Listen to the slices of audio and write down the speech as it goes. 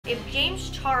if James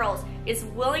Charles is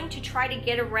willing to try to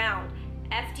get around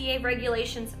FDA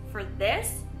regulations for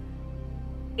this,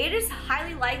 it is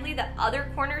highly likely that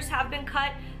other corners have been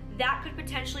cut that could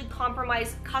potentially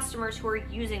compromise customers who are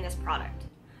using this product.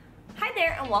 Hi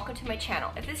there and welcome to my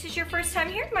channel. If this is your first time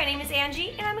here, my name is Angie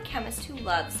and I'm a chemist who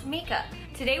loves makeup.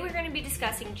 Today we're going to be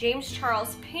discussing James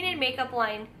Charles' painted makeup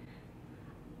line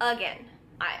again.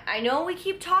 I know we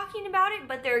keep talking about it,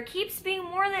 but there keeps being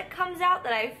more that comes out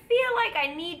that I feel like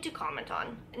I need to comment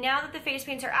on. Now that the face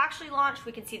paints are actually launched,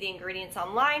 we can see the ingredients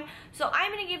online, so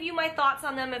I'm going to give you my thoughts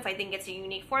on them if I think it's a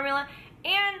unique formula.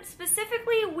 And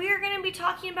specifically, we're going to be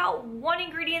talking about one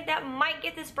ingredient that might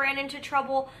get this brand into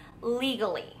trouble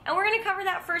legally. And we're going to cover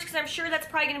that first because I'm sure that's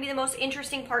probably going to be the most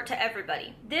interesting part to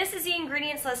everybody. This is the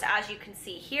ingredients list as you can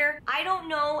see here. I don't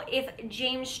know if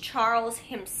James Charles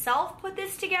himself put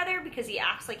this together because he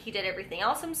acts like he did everything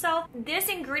else himself. This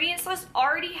ingredients list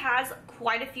already has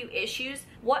quite a few issues.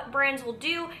 What brands will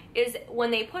do is when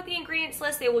they put the ingredients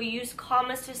list, they will use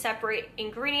commas to separate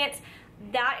ingredients.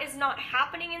 That is not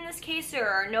happening in this case. There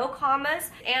are no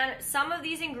commas, and some of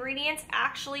these ingredients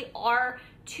actually are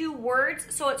 2 words,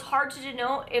 so it's hard to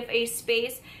denote if a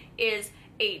space is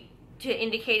to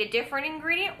indicate a different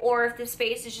ingredient or if the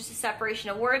space is just a separation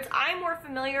of words. I'm more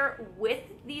familiar with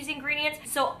these ingredients,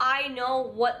 so I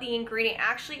know what the ingredient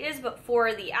actually is, but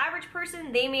for the average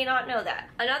person, they may not know that.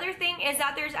 Another thing is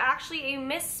that there's actually a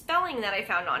misspelling that I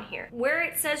found on here. Where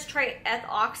it says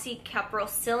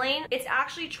triethoxycaprylsilane, it's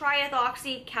actually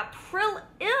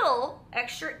triethoxycaprylyl,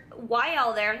 extra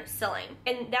YL there, silane.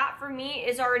 And that for me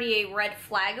is already a red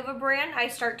flag of a brand. I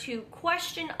start to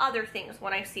question other things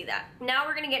when I see that. Now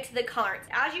we're gonna get to the colorants.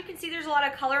 As you can see, there's a lot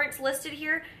of colorants listed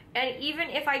here, and even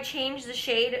if I change the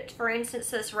shade, for instance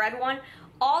this red one,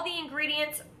 all the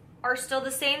ingredients are still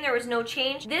the same. There was no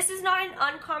change. This is not an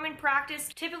uncommon practice.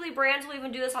 Typically brands will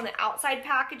even do this on the outside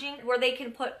packaging where they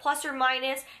can put plus or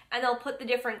minus and they'll put the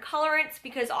different colorants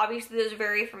because obviously those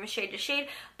vary from shade to shade,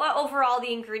 but overall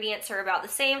the ingredients are about the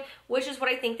same, which is what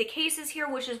I think the case is here,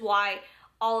 which is why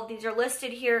all of these are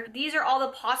listed here. These are all the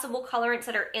possible colorants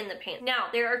that are in the paint. Now,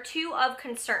 there are 2 of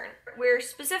concern. We're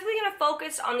specifically gonna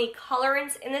focus on the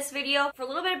colorants in this video. For a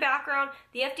little bit of background,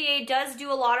 the FDA does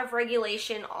do a lot of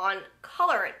regulation on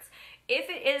colorants. If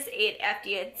it is an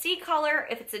FDAC color,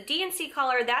 if it's a DNC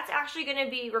color, that's actually going to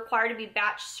be required to be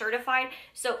batch certified.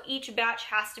 So each batch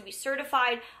has to be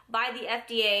certified by the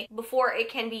FDA before it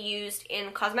can be used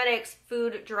in cosmetics,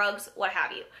 food, drugs, what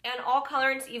have you. And all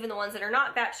colorants, even the ones that are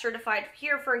not batch certified,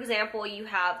 here for example, you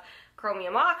have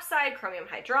chromium oxide, chromium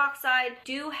hydroxide,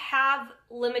 do have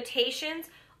limitations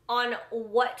on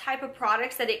what type of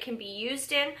products that it can be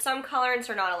used in. Some colorants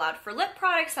are not allowed for lip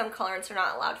products, some colorants are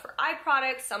not allowed for eye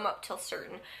products, some up till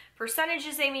certain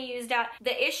percentages they may be used at.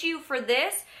 The issue for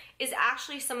this is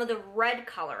actually some of the red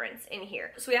colorants in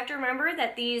here. So we have to remember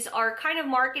that these are kind of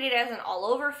marketed as an all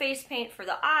over face paint for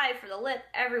the eye, for the lip,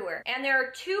 everywhere. And there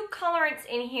are 2 colorants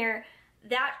in here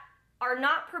that are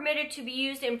not permitted to be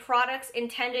used in products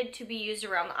intended to be used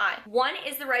around the eye. One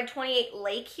is the Red 28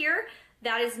 Lake here.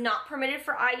 That is not permitted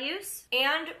for eye use,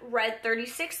 and Red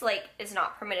 36 Lake is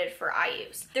not permitted for eye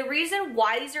use. The reason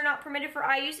why these are not permitted for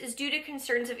eye use is due to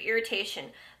concerns of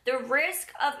irritation. The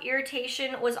risk of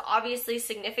irritation was obviously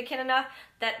significant enough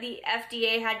that the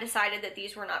FDA had decided that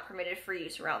these were not permitted for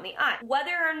use around the eye.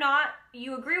 Whether or not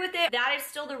you agree with it, that is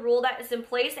still the rule that is in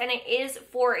place, and it is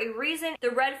for a reason. The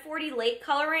Red 40 Lake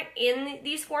colorant in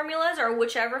these formulas, or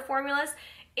whichever formulas,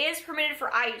 is permitted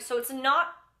for eye use. So it's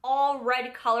not all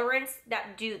red colorants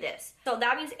that do this. So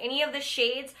that means any of the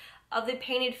shades of the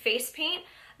painted face paint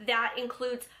that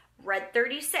includes Red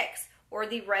 36 or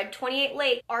the Red 28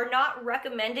 Lake are not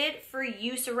recommended for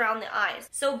use around the eyes.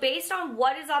 So based on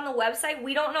what is on the website,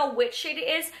 we don't know which shade it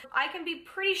is. I can be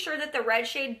pretty sure that the red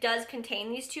shade does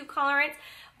contain these 2 colorants,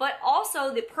 but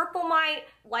also the purple might,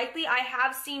 likely I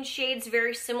have seen shades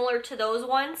very similar to those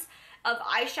ones of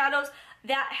eyeshadows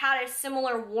that had a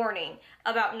similar warning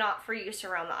about not for use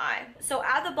around the eye. So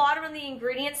at the bottom of the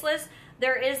ingredients list,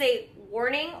 there is a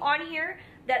warning on here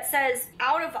that says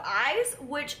out of eyes,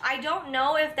 which I don't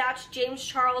know if that's James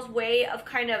Charles' way of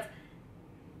kind of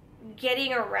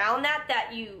getting around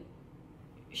that you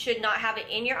should not have it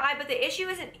in your eye, but the issue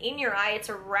isn't in your eye, it's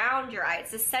around your eye.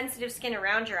 It's the sensitive skin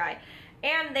around your eye.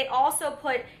 And they also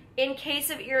put, in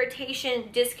case of irritation,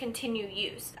 discontinue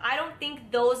use. I don't think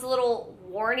those little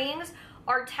warnings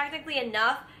are technically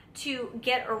enough to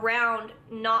get around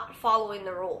not following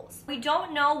the rules. We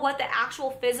don't know what the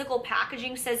actual physical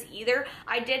packaging says either.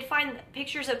 I did find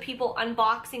pictures of people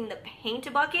unboxing the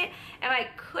paint bucket, and I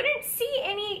couldn't see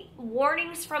any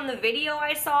warnings from the video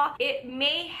I saw. It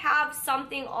may have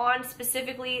something on,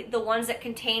 specifically the ones that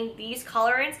contain these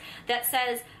colorants, that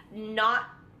says not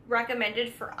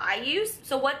recommended for eye use.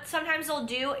 So what sometimes they'll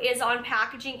do is on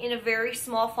packaging in a very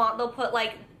small font, they'll put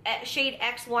like shade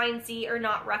X, Y, and Z are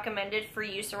not recommended for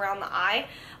use around the eye,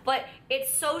 but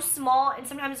it's so small and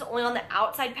sometimes it's only on the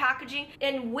outside packaging.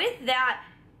 And with that,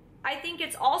 I think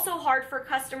it's also hard for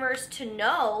customers to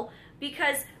know,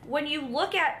 because when you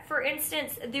look at, for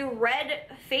instance, the red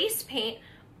face paint,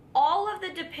 all of the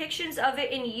depictions of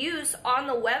it in use on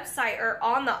the website are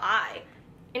on the eye.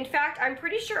 In fact, I'm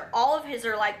pretty sure all of his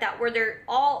are like that, where they're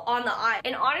all on the eye.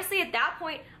 And honestly, at that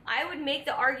point, I would make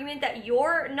the argument that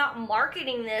you're not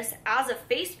marketing this as a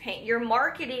face paint. You're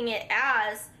marketing it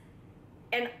as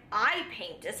an eye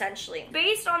paint, essentially.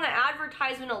 Based on the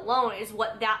advertisement alone is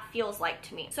what that feels like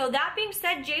to me. So that being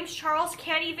said, James Charles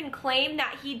can't even claim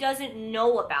that he doesn't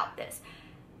know about this.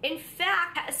 In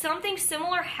fact, something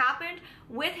similar happened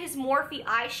with his Morphe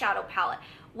eyeshadow palette.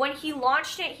 When he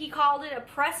launched it, he called it a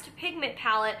pressed pigment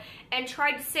palette and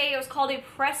tried to say it was called a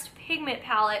pressed pigment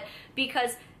palette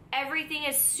because everything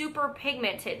is super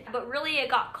pigmented. But really it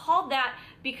got called that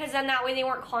because then that way they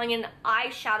weren't calling it an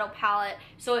eyeshadow palette,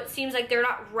 so it seems like they're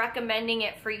not recommending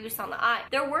it for use on the eye.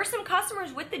 There were some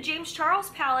customers with the James Charles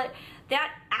palette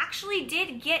that actually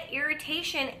did get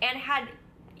irritation and had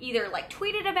either like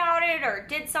tweeted about it or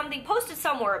did something, posted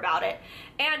somewhere about it,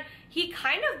 and he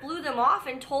kind of blew them off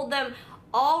and told them,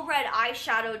 all red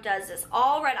eyeshadow does this,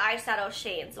 all red eyeshadow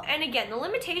shades. And again, the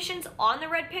limitations on the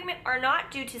red pigment are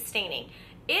not due to staining.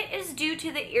 It is due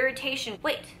to the irritation.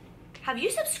 Wait, have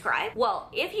you subscribed? Well,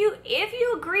 if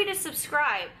you agree to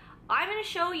subscribe, I'm gonna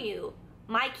show you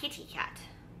my kitty cat.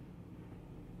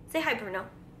 Say hi, Bruno.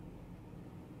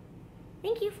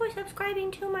 Thank you for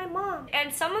subscribing to my mom.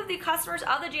 And some of the customers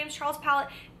of the James Charles palette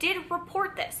did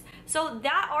report this. So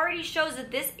that already shows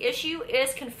that this issue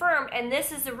is confirmed, and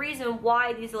this is the reason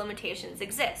why these limitations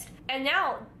exist. And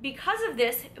now, because of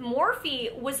this,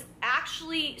 Morphe was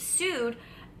actually sued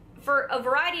for a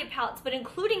variety of palettes, but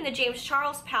including the James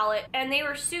Charles palette, and they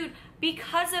were sued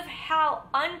because of how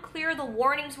unclear the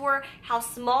warnings were, how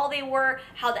small they were,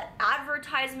 how the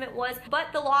advertisement was.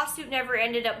 But the lawsuit never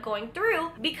ended up going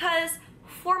through because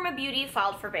Forma Beauty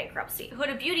filed for bankruptcy.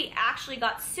 Huda Beauty actually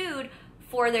got sued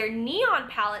for their neon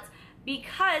palettes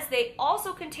because they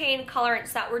also contain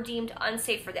colorants that were deemed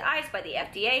unsafe for the eyes by the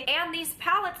FDA. And these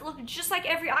palettes look just like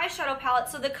every eyeshadow palette,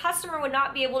 so the customer would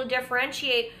not be able to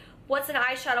differentiate what's an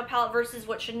eyeshadow palette versus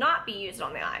what should not be used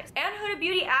on the eyes. And Huda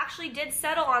Beauty actually did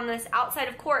settle on this outside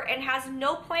of court and has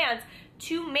no plans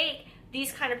to make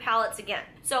these kind of palettes again.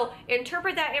 So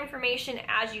interpret that information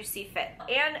as you see fit.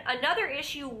 And another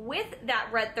issue with that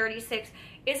red 36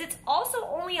 is it's also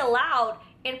only allowed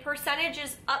in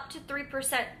percentages up to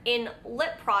 3% in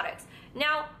lip products.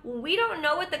 Now, we don't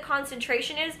know what the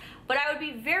concentration is, but I would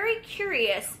be very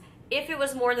curious if it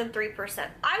was more than 3%.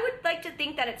 I would like to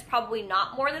think that it's probably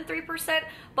not more than 3%,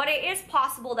 but it is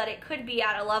possible that it could be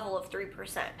at a level of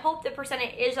 3%. I hope the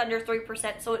percentage is under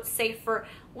 3% so it's safe for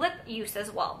lip use as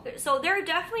well. So there are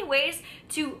definitely ways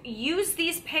to use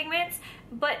these pigments,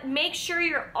 but make sure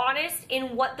you're honest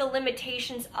in what the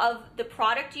limitations of the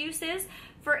product use is.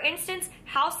 For instance,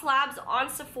 Haus Labs on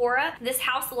Sephora, this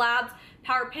Haus Labs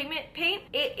Power Pigment Paint,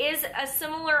 it is a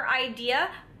similar idea,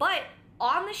 but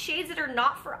on the shades that are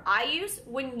not for eye use,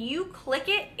 when you click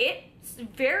it, it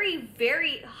very,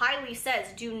 very highly says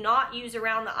do not use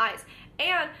around the eyes.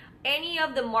 And any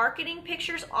of the marketing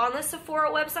pictures on the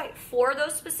Sephora website for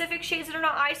those specific shades that are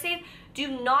not eye safe do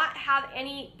not have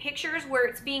any pictures where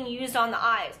it's being used on the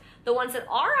eyes. The ones that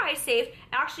are eye safe,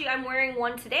 actually I'm wearing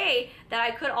one today that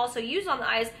I could also use on the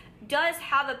eyes, does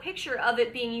have a picture of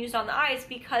it being used on the eyes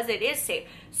because it is safe.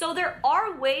 So there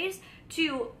are ways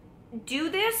to do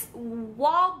this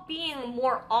while being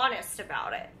more honest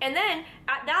about it. And then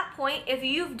at that point, if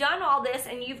you've done all this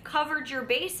and you've covered your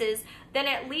bases, then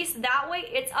at least that way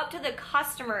it's up to the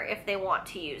customer if they want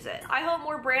to use it. I hope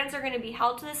more brands are going to be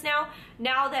held to this now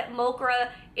that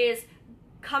MOCRA is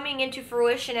coming into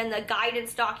fruition and the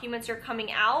guidance documents are coming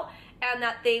out, and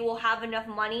that they will have enough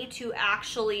money to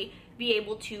actually be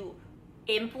able to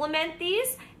implement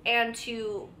these and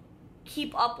to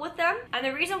keep up with them. And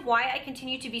the reason why I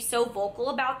continue to be so vocal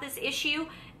about this issue,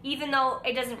 even though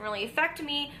it doesn't really affect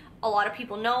me, a lot of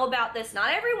people know about this,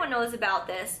 not everyone knows about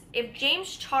this. If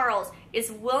James Charles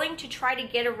is willing to try to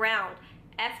get around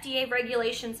FDA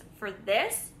regulations for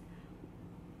this,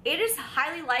 it is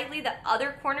highly likely that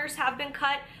other corners have been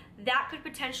cut that could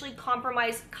potentially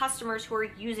compromise customers who are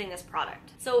using this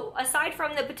product. So aside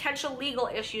from the potential legal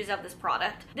issues of this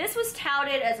product, this was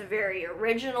touted as a very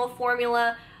original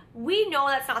formula. We know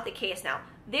that's not the case now.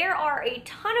 There are a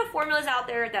ton of formulas out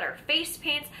there that are face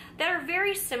paints that are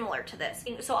very similar to this.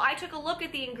 So I took a look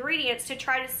at the ingredients to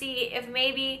try to see if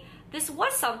maybe this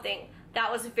was something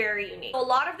that was very unique. A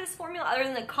lot of this formula, other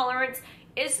than the colorants,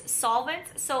 is solvent.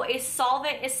 So a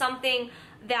solvent is something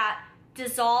that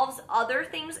dissolves other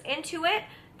things into it.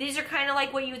 These are kind of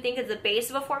like what you would think is the base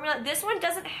of a formula. This one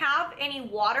doesn't have any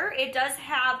water. It does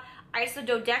have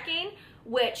isododecane,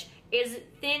 which is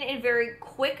thin and very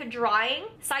quick drying.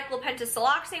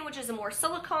 Cyclopentasiloxane, which is a more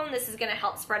silicone. This is going to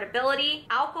help spreadability.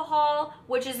 Alcohol,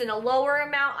 which is in a lower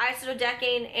amount.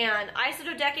 Isododecane and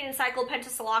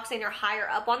cyclopentasiloxane are higher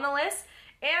up on the list.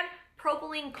 And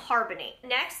propylene carbonate.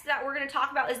 Next that we're going to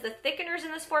talk about is the thickeners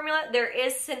in this formula. There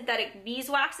is synthetic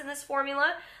beeswax in this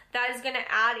formula. That is going to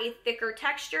add a thicker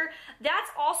texture. That's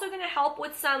also going to help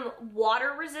with some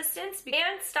water resistance,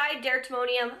 and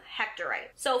stidertimonium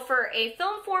hectorite. So for a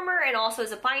film former and also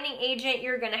as a binding agent,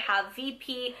 you're going to have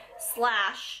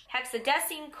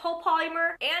VP/hexadecene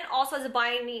copolymer, and also as a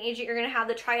binding agent, you're going to have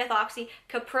the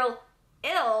triethoxycapryl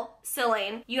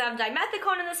silane. You have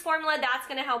dimethicone in this formula. That's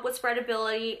going to help with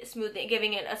spreadability,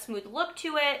 giving it a smooth look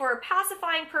to it. For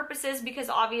pacifying purposes, because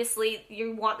obviously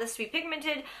you want this to be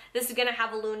pigmented, this is going to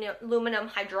have aluminum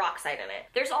hydroxide in it.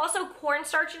 There's also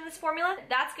cornstarch in this formula.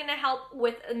 That's going to help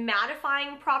with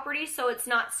mattifying properties, so it's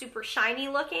not super shiny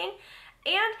looking.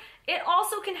 And it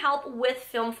also can help with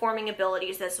film forming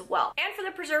abilities as well. And for the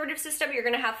preservative system, you're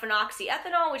going to have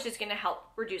phenoxyethanol, which is going to help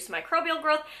reduce microbial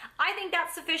growth. I think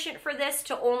that's sufficient for this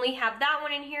to only have that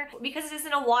one in here. Because this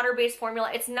isn't a water-based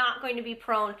formula, it's not going to be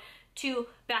prone to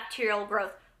bacterial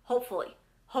growth, hopefully.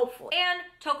 And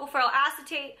tocopherol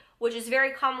acetate, which is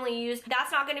very commonly used.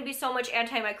 That's not going to be so much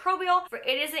antimicrobial. It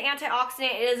is an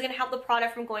antioxidant. It is going to help the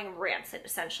product from going rancid,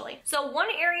 essentially. So one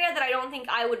area that I don't think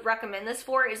I would recommend this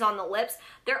for is on the lips.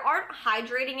 There aren't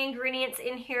hydrating ingredients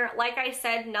in here. Like I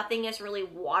said, nothing is really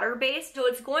water-based, so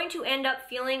it's going to end up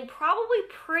feeling probably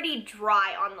pretty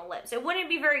dry on the lips. It wouldn't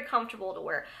be very comfortable to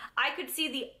wear. I could see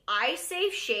the eye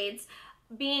safe shades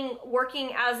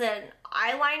working as an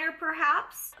eyeliner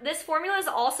perhaps. This formula is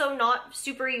also not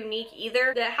super unique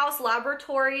either. The House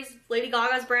Laboratories, Lady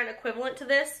Gaga's brand equivalent to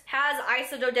this, has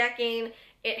isododecane.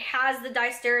 It has the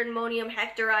distereomonium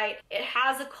hectorite. It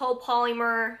has a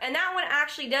copolymer. And that one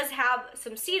actually does have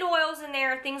some seed oils in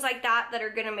there, things like that, that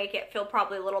are gonna make it feel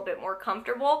probably a little bit more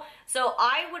comfortable. So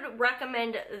I would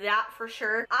recommend that for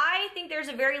sure. I think there's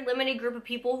a very limited group of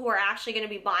people who are actually gonna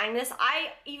be buying this.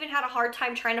 I even had a hard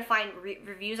time trying to find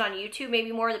reviews on YouTube.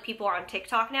 Maybe more of the people are on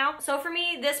TikTok now. So for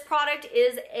me, this product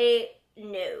is a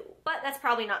no, but that's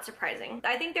probably not surprising.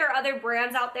 I think there are other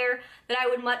brands out there that I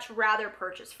would much rather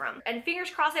purchase from. And fingers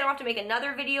crossed I don't have to make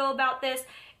another video about this.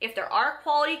 If there are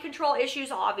quality control issues,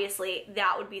 obviously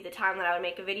that would be the time that I would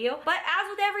make a video. But as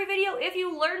with every video, if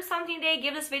you learned something today,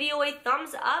 give this video a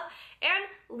thumbs up and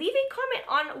leave a comment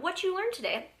on what you learned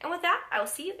today. And with that, I will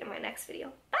see you in my next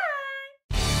video. Bye!